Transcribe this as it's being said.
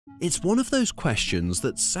It's one of those questions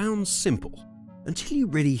that sounds simple until you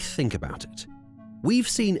really think about it. We've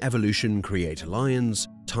seen evolution create lions,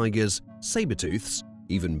 tigers, sabertooths,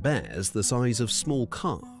 even bears the size of small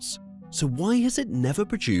cars. So why has it never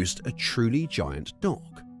produced a truly giant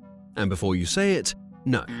dog? And before you say it,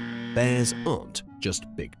 no, bears aren't just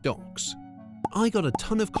big dogs. I got a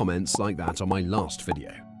ton of comments like that on my last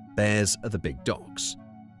video. Bears are the big dogs.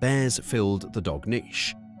 Bears filled the dog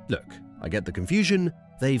niche. Look, I get the confusion.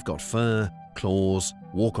 They've got fur, claws,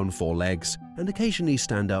 walk on four legs, and occasionally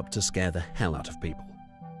stand up to scare the hell out of people.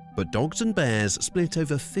 But dogs and bears split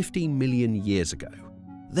over 50 million years ago.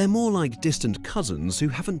 They're more like distant cousins who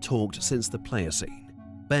haven't talked since the Pliocene.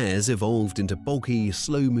 Bears evolved into bulky,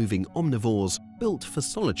 slow-moving omnivores built for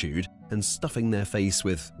solitude and stuffing their face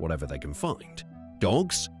with whatever they can find.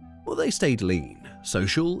 Dogs? Well, they stayed lean,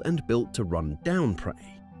 social, and built to run down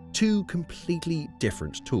prey. Two completely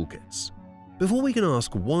different toolkits. Before we can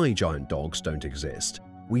ask why giant dogs don't exist,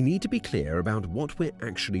 we need to be clear about what we're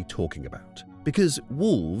actually talking about. Because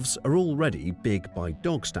wolves are already big by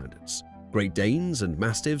dog standards. Great Danes and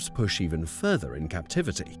Mastiffs push even further in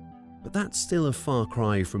captivity, but that's still a far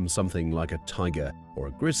cry from something like a tiger or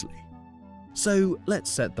a grizzly. So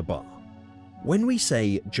let's set the bar. When we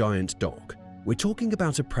say giant dog, we're talking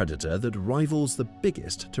about a predator that rivals the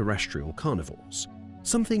biggest terrestrial carnivores,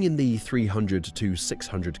 something in the 300 to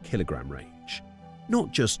 600 kilogram range.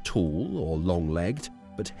 Not just tall or long-legged,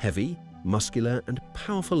 but heavy, muscular, and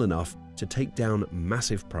powerful enough to take down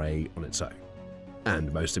massive prey on its own.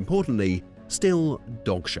 And most importantly, still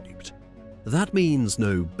dog-shaped. That means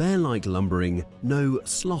no bear-like lumbering, no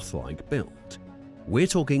sloth-like build. We're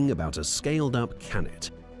talking about a scaled-up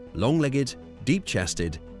canid, long-legged,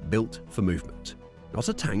 deep-chested, built for movement. Not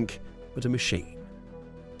a tank, but a machine.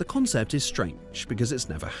 The concept is strange because it's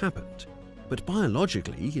never happened, but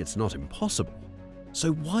biologically it's not impossible.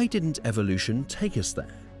 So why didn't evolution take us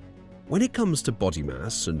there? When it comes to body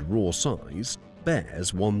mass and raw size,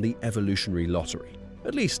 bears won the evolutionary lottery,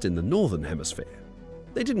 at least in the northern hemisphere.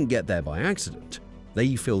 They didn't get there by accident.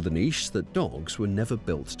 They filled a niche that dogs were never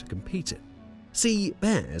built to compete in. See,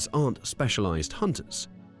 bears aren't specialized hunters.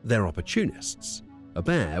 They're opportunists. A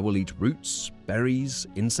bear will eat roots, berries,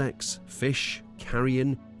 insects, fish,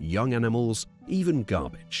 carrion, young animals, even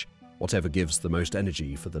garbage, whatever gives the most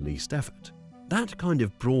energy for the least effort. That kind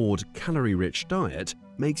of broad, calorie-rich diet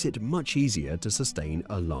makes it much easier to sustain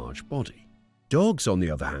a large body. Dogs, on the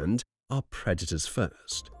other hand, are predators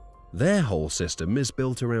first. Their whole system is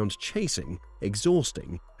built around chasing,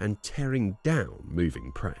 exhausting, and tearing down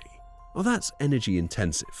moving prey. Well, that's energy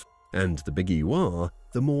intensive, and the bigger you are,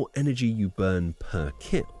 the more energy you burn per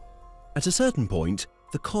kill. At a certain point,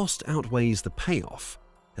 the cost outweighs the payoff,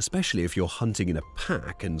 especially if you're hunting in a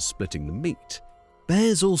pack and splitting the meat.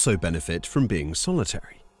 Bears also benefit from being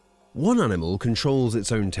solitary. One animal controls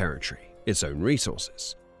its own territory, its own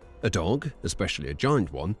resources. A dog, especially a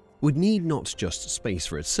giant one, would need not just space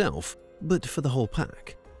for itself, but for the whole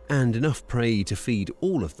pack, and enough prey to feed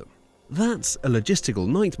all of them. That's a logistical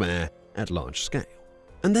nightmare at large scale.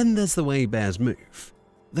 And then there's the way bears move.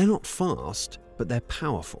 They're not fast, but they're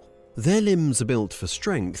powerful. Their limbs are built for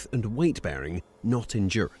strength and weight-bearing, not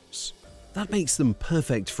endurance. That makes them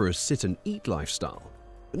perfect for a sit-and-eat lifestyle,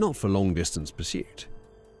 but not for long-distance pursuit.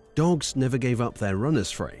 Dogs never gave up their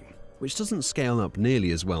runner's frame, which doesn't scale up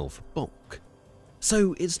nearly as well for bulk.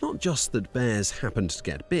 So it's not just that bears happened to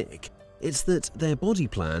get big, it's that their body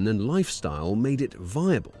plan and lifestyle made it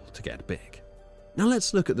viable to get big. Now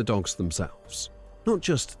let's look at the dogs themselves. Not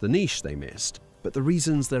just the niche they missed, but the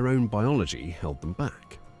reasons their own biology held them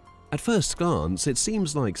back. At first glance, it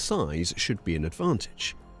seems like size should be an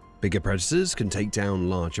advantage. Bigger predators can take down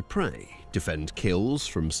larger prey, defend kills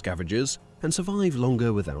from scavengers, and survive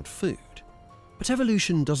longer without food. But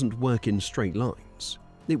evolution doesn't work in straight lines.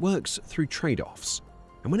 It works through trade-offs.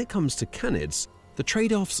 And when it comes to canids, the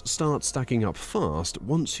trade-offs start stacking up fast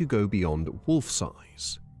once you go beyond wolf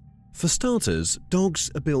size. For starters, dogs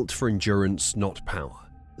are built for endurance, not power.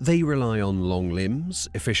 They rely on long limbs,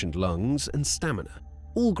 efficient lungs, and stamina,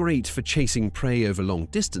 all great for chasing prey over long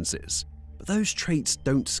distances, but those traits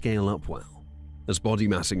don't scale up well. As body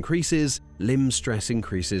mass increases, limb stress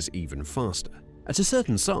increases even faster. At a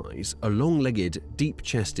certain size, a long-legged,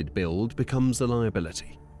 deep-chested build becomes a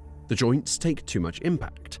liability. The joints take too much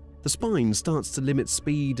impact. The spine starts to limit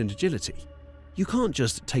speed and agility. You can't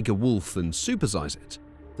just take a wolf and supersize it.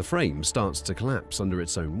 The frame starts to collapse under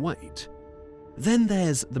its own weight. Then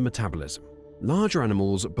there's the metabolism. Larger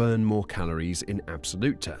animals burn more calories in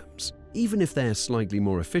absolute terms, even if they're slightly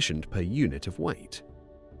more efficient per unit of weight.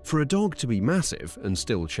 For a dog to be massive and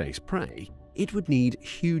still chase prey, it would need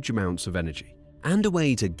huge amounts of energy, and a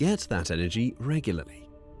way to get that energy regularly.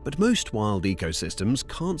 But most wild ecosystems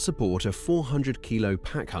can't support a 400-kilo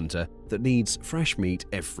pack hunter that needs fresh meat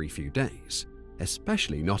every few days,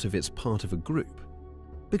 especially not if it's part of a group.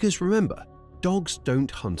 Because remember, dogs don't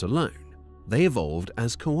hunt alone. They evolved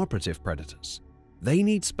as cooperative predators. They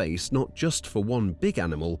need space not just for one big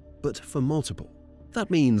animal, but for multiple. That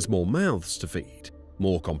means more mouths to feed,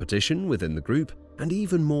 more competition within the group, and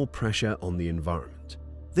even more pressure on the environment.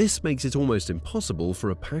 This makes it almost impossible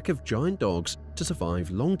for a pack of giant dogs to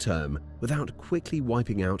survive long-term without quickly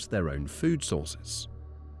wiping out their own food sources.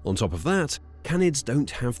 On top of that, canids don't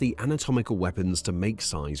have the anatomical weapons to make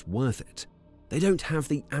size worth it. They don't have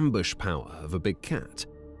the ambush power of a big cat.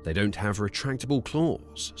 They don't have retractable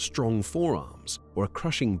claws, strong forearms, or a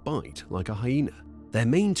crushing bite like a hyena. Their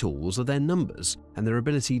main tools are their numbers and their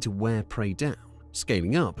ability to wear prey down.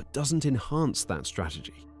 Scaling up doesn't enhance that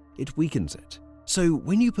strategy, it weakens it. So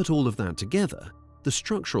when you put all of that together, the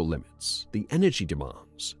structural limits, the energy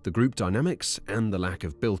demands, the group dynamics, and the lack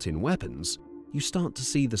of built-in weapons, you start to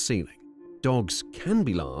see the ceiling. Dogs can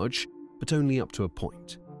be large, but only up to a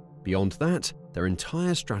point. Beyond that, their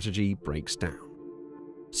entire strategy breaks down.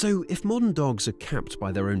 So if modern dogs are capped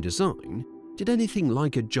by their own design, did anything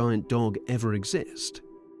like a giant dog ever exist?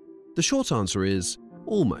 The short answer is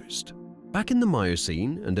almost. Back in the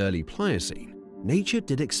Miocene and early Pliocene, nature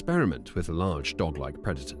did experiment with large dog-like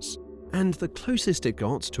predators, and the closest it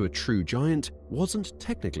got to a true giant wasn't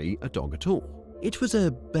technically a dog at all. It was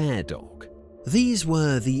a bear dog. These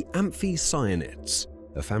were the amphicyonids,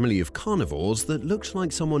 a family of carnivores that looked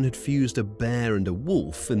like someone had fused a bear and a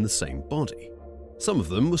wolf in the same body. Some of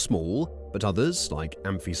them were small, but others, like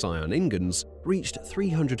amphicyon ingans, reached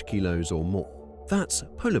 300 kilos or more. That's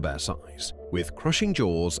polar bear size, with crushing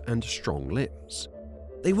jaws and strong limbs.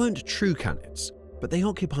 They weren't true canids, but they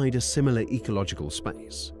occupied a similar ecological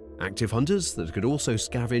space, active hunters that could also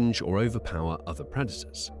scavenge or overpower other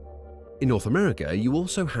predators. In North America, you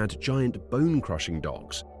also had giant bone-crushing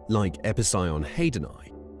dogs like Epicyon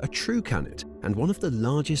haydeni, a true canid and one of the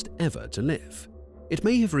largest ever to live. It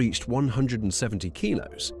may have reached 170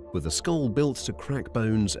 kilos, with a skull built to crack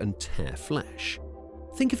bones and tear flesh.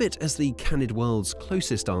 Think of it as the canid world's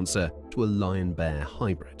closest answer to a lion-bear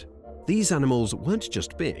hybrid. These animals weren't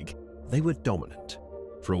just big, they were dominant.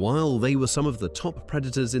 For a while, they were some of the top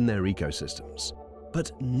predators in their ecosystems,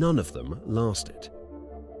 but none of them lasted.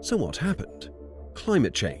 So what happened?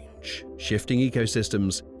 Climate change, shifting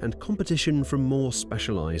ecosystems, and competition from more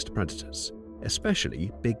specialized predators,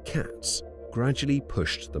 especially big cats, gradually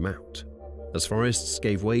pushed them out. As forests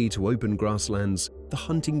gave way to open grasslands, the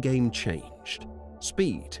hunting game changed.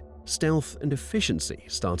 Speed, stealth, and efficiency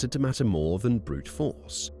started to matter more than brute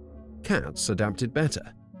force. Cats adapted better,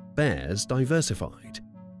 bears diversified,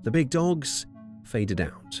 the big dogs faded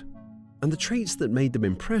out. And the traits that made them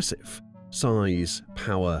impressive, size,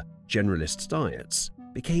 power, generalist diets,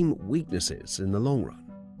 became weaknesses in the long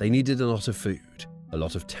run. They needed a lot of food, a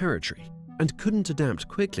lot of territory, and couldn't adapt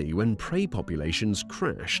quickly when prey populations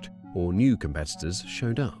crashed or new competitors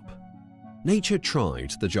showed up. Nature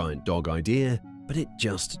tried the giant dog idea, but it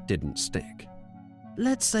just didn't stick.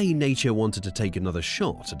 Let's say nature wanted to take another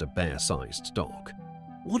shot at a bear-sized dog.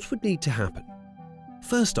 What would need to happen?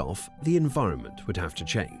 First off, the environment would have to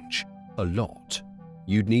change. A lot.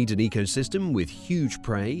 You'd need an ecosystem with huge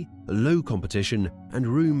prey, low competition, and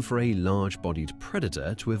room for a large-bodied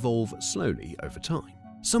predator to evolve slowly over time.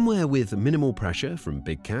 Somewhere with minimal pressure from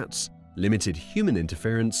big cats, limited human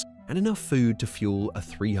interference, and enough food to fuel a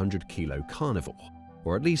 300-kilo carnivore,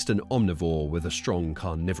 or at least an omnivore with a strong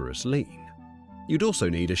carnivorous lean. You'd also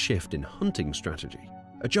need a shift in hunting strategy.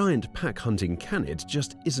 A giant pack-hunting canid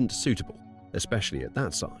just isn't suitable, especially at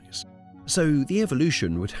that size. So the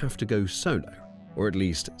evolution would have to go solo, or at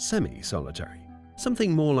least semi-solitary,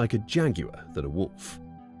 something more like a jaguar than a wolf.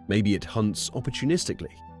 Maybe it hunts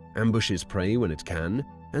opportunistically, ambushes prey when it can,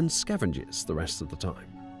 and scavenges the rest of the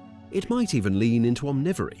time. It might even lean into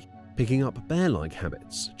omnivory, picking up bear-like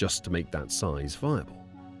habits just to make that size viable.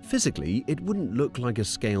 Physically, it wouldn't look like a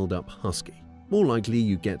scaled-up husky. More likely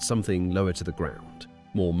you get something lower to the ground,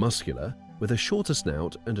 more muscular, with a shorter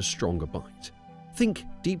snout and a stronger bite. Think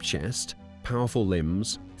deep chest, powerful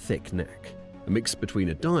limbs, thick neck, a mix between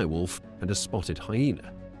a direwolf and a spotted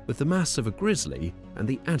hyena, with the mass of a grizzly and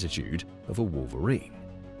the attitude of a wolverine.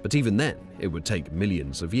 But even then, it would take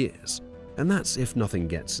millions of years, and that's if nothing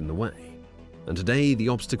gets in the way. And today, the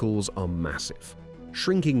obstacles are massive.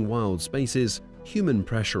 Shrinking wild spaces, human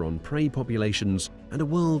pressure on prey populations, and a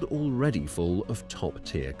world already full of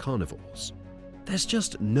top-tier carnivores. There's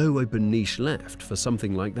just no open niche left for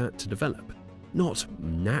something like that to develop, not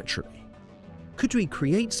naturally. Could we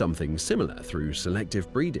create something similar through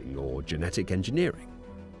selective breeding or genetic engineering?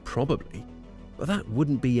 Probably, but that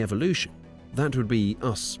wouldn't be evolution. That would be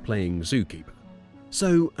us playing zookeeper.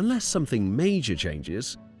 So unless something major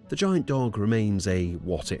changes, the giant dog remains a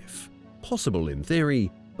what if. Possible in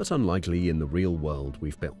theory, but unlikely in the real world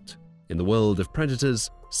we've built. In the world of predators,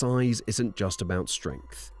 size isn't just about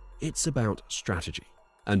strength, it's about strategy.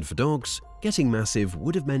 And for dogs, getting massive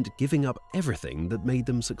would have meant giving up everything that made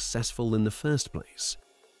them successful in the first place.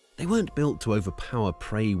 They weren't built to overpower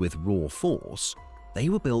prey with raw force, they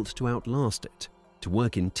were built to outlast it, to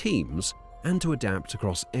work in teams, and to adapt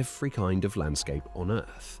across every kind of landscape on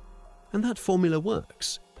Earth. And that formula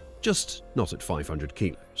works, just not at 500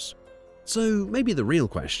 kilos. So maybe the real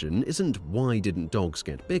question isn't why didn't dogs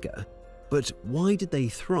get bigger, but why did they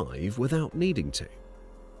thrive without needing to?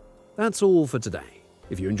 That's all for today.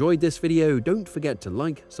 If you enjoyed this video, don't forget to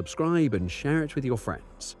like, subscribe, and share it with your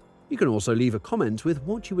friends. You can also leave a comment with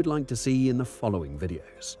what you would like to see in the following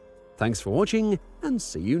videos. Thanks for watching, and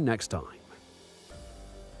see you next time.